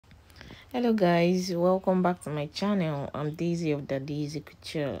Hello guys, welcome back to my channel. I'm Daisy of the Daisy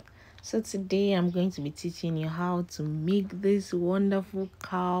Couture. So today I'm going to be teaching you how to make this wonderful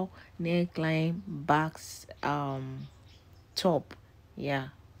cowl neckline Basque top. Yeah,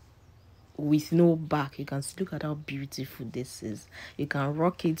 with no back. You can look at how beautiful this is. You can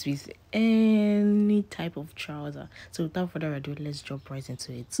rock it with any type of trouser. So without further ado, let's jump right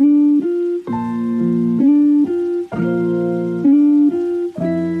into it.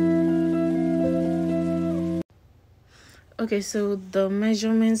 Okay, so the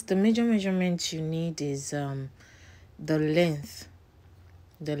major measurements you need is the length.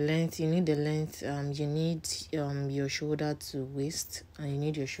 You need the length. You need your shoulder to waist, and you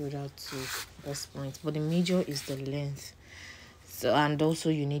need your shoulder to bust point. But the major is the length. So, and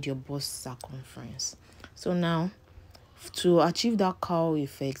also you need your bust circumference. So now, to achieve that cowl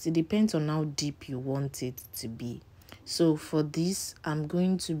effect, it depends on how deep you want it to be. So for this, I'm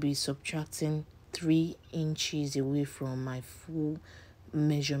going to be subtracting 3 inches away from my full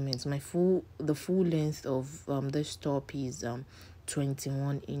measurements. The full length of this top is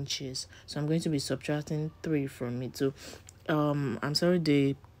 21 inches. So I'm going to be subtracting 3 from it. So I'm sorry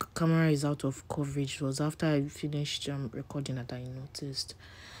the camera is out of coverage. It was after I finished recording that I noticed,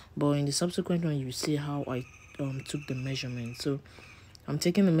 but in the subsequent one you see how I took the measurement. So I'm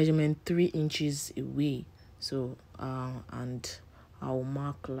taking the measurement 3 inches away. So and I'll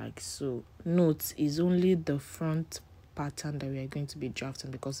mark like so. Note is only the front pattern that we are going to be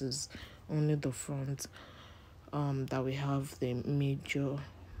drafting, because it's only the front that we have the major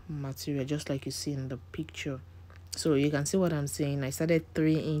material, just like you see in the picture. So you can see what I'm saying. I started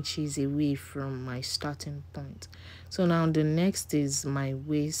 3 inches away from my starting point. So now the next is my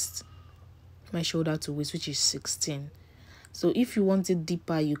waist, my shoulder to waist, which is 16. So if you want it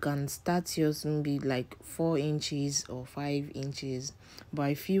deeper, you can start yours maybe like 4 inches or 5 inches, but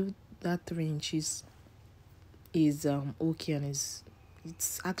I feel that 3 inches is okay, and it's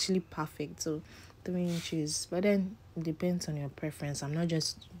actually perfect. So 3 inches, but then it depends on your preference. I'm not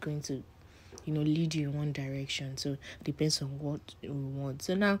just going to lead you in one direction, so it depends on what you want.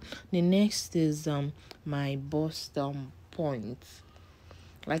 So now the next is my bust point.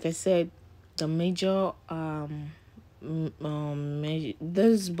 Like I said, the major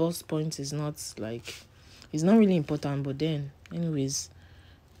this bust point is not like, it's not really important, but then anyways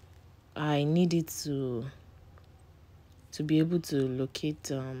I need it to be able to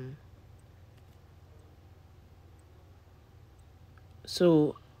locate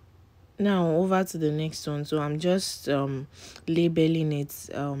so now over to the next one. So I'm just labeling it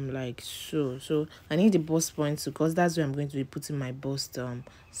like so I need the bust point because that's where I'm going to be putting my bust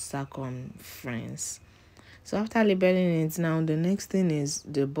circumference. So after labeling it, now the next thing is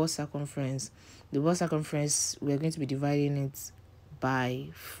the bust circumference. The bust circumference, we're going to be dividing it by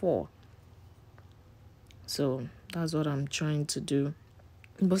 4. So that's what I'm trying to do.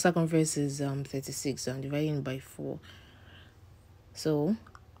 Bust circumference is 36, so I'm dividing it by 4. So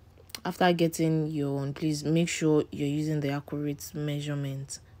after getting your own, please make sure you're using the accurate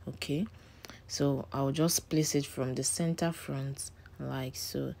measurement. Okay, so I'll just place it from the center front like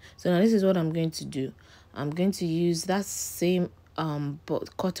so. So now this is what I'm going to do. I'm going to use that same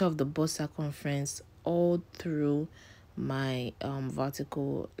quarter of the bust circumference all through my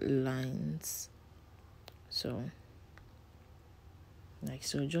vertical lines. So like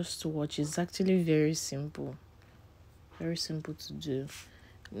so, just to watch. It's actually very simple to do.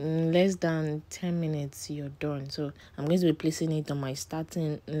 In less than 10 minutes you're done. So I'm going to be placing it on my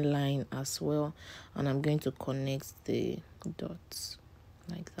starting line as well, and I'm going to connect the dots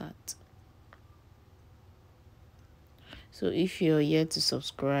like that. So if you're yet to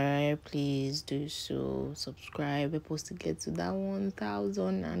subscribe, please do so. Subscribe. We're supposed to get to that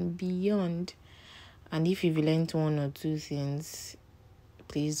 1,000 and beyond. And if you've learned 1 or 2 things,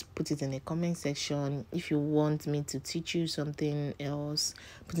 please put it in the comment section. If you want me to teach you something else,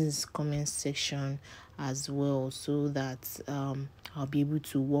 put it in the comment section as well, so that I'll be able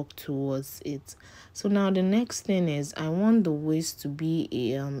to work towards it. So now the next thing is I want the waist to be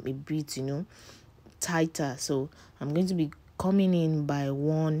a bit tighter. So I'm going to be coming in by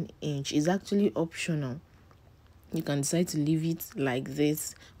 1 inch. It's actually optional. You can decide to leave it like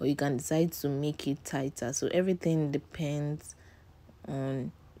this, or you can decide to make it tighter. So everything depends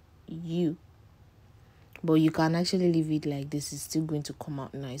on you, but you can actually leave it like this. It's still going to come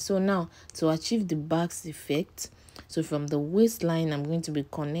out nice. So now to achieve the Basque effect, so from the waistline I'm going to be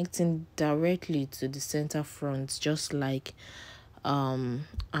connecting directly to the center front, just like I'm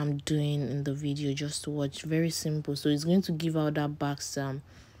doing in the video. Just to watch. Very simple. So it's going to give out that Basque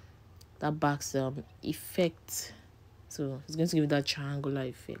effect. So it's going to give that triangular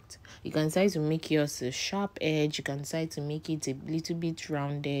effect. You can decide to make yours a sharp edge. You can decide to make it a little bit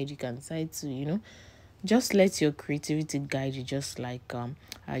rounded. You can decide to, you know, just let your creativity guide you, just like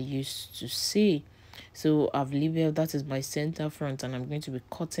I used to say. So I've labeled that is my center front, and I'm going to be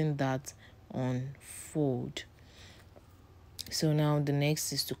cutting that on fold. So now the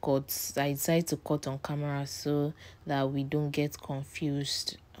next is to cut. I decided to cut on camera so that we don't get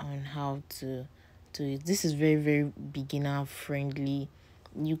confused on how to do it. This is very beginner friendly.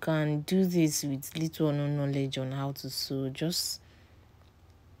 You can do this with little or no knowledge on how to sew. Just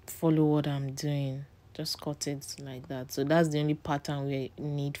follow what I'm doing. Just cut it like that. So that's the only pattern we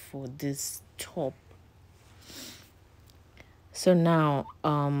need for this top. So now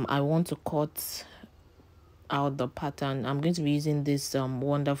I want to cut out the pattern. I'm going to be using this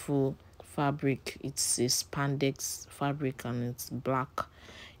wonderful fabric. It's a spandex fabric and it's black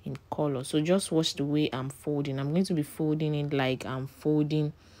in color. So just watch the way I'm folding. I'm going to be folding it like I'm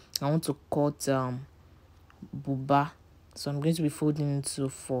folding. I want to cut buba, so I'm going to be folding into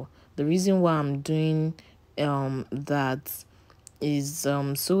 4. The reason why I'm doing that is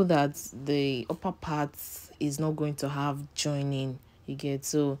so that the upper part is not going to have joining, you get.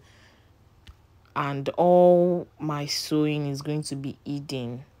 So, and all my sewing is going to be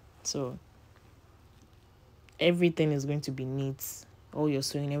hidden, so everything is going to be neat. All your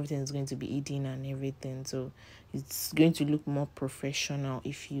sewing, everything is going to be hidden and everything, so it's going to look more professional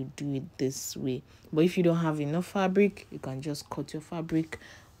if you do it this way. But if you don't have enough fabric, you can just cut your fabric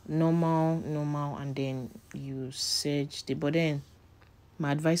normal, and then you serge the. But then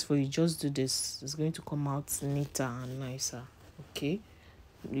my advice for you, just do this. It's going to come out neater and nicer. Okay,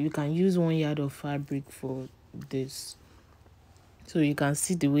 you can use 1 yard of fabric for this. So you can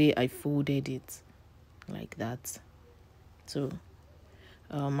see the way I folded it like that. So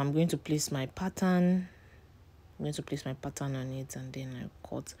I'm going to place my pattern. I'm going to place my pattern on it, and then I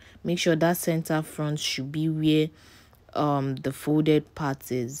cut. Make sure that center front should be where the folded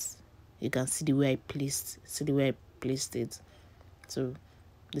part is. You can see the way I placed it. So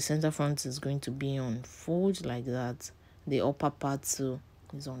the center front is going to be on fold like that. The upper part too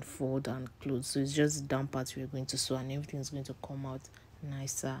is on fold and close. So it's just the down part we're going to sew, and everything is going to come out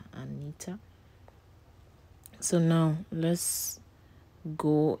nicer and neater. So now let's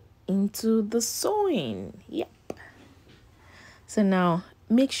go into the sewing. Yep. So now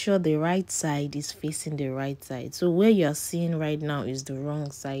make sure the right side is facing the right side. So where you're seeing right now is the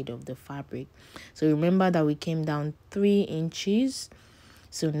wrong side of the fabric. So remember that we came down 3 inches.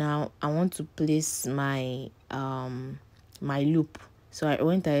 So now I want to place my my loop. So I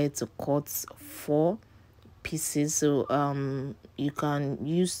went ahead to cut 4 pieces. So you can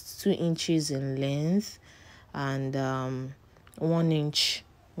use 2 inches in length and 1 inch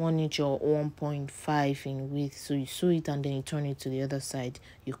or 1.5 in width. So you sew it and then you turn it to the other side.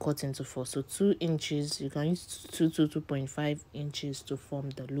 You cut into 4. So 2 inches, you can use 2.5 inches to form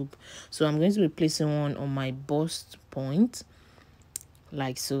the loop. So I'm going to be placing one on my bust point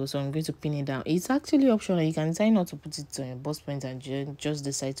like so. So I'm going to pin it down. It's actually optional. You can decide not to put it on your bust point and just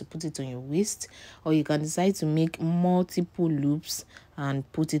decide to put it on your waist, or you can decide to make multiple loops and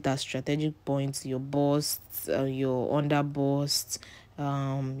put it at strategic points: your bust, your under bust,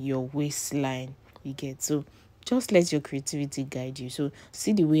 your waistline, you get. So just let your creativity guide you. So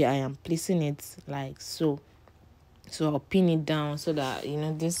see the way I am placing it like so. So I'll pin it down so that, you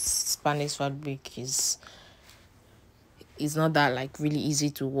know, this Spanish fabric is not that like really easy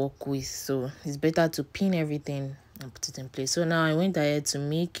to work with, so it's better to pin everything and put it in place. So now I went ahead to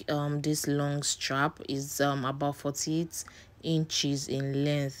make this long strap. Is about 48 inches in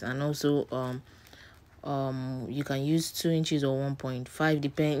length, and also you can use 2 inches or 1.5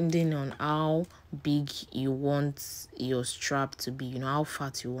 depending on how big you want your strap to be, you know, how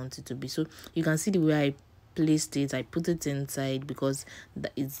fat you want it to be. So you can see the way I placed it. I put it inside because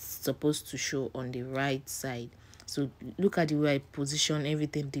it's supposed to show on the right side. So look at the way I position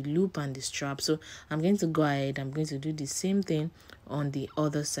everything, the loop and the strap. So I'm going to go ahead, I'm going to do the same thing on the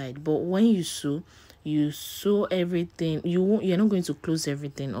other side. But when you sew everything, you're not going to close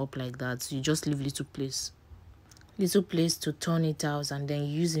everything up like that. So you just leave little place to turn it out, and then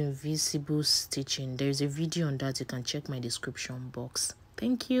use invisible stitching. There is a video on that. You can check my description box.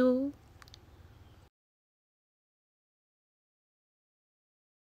 Thank you.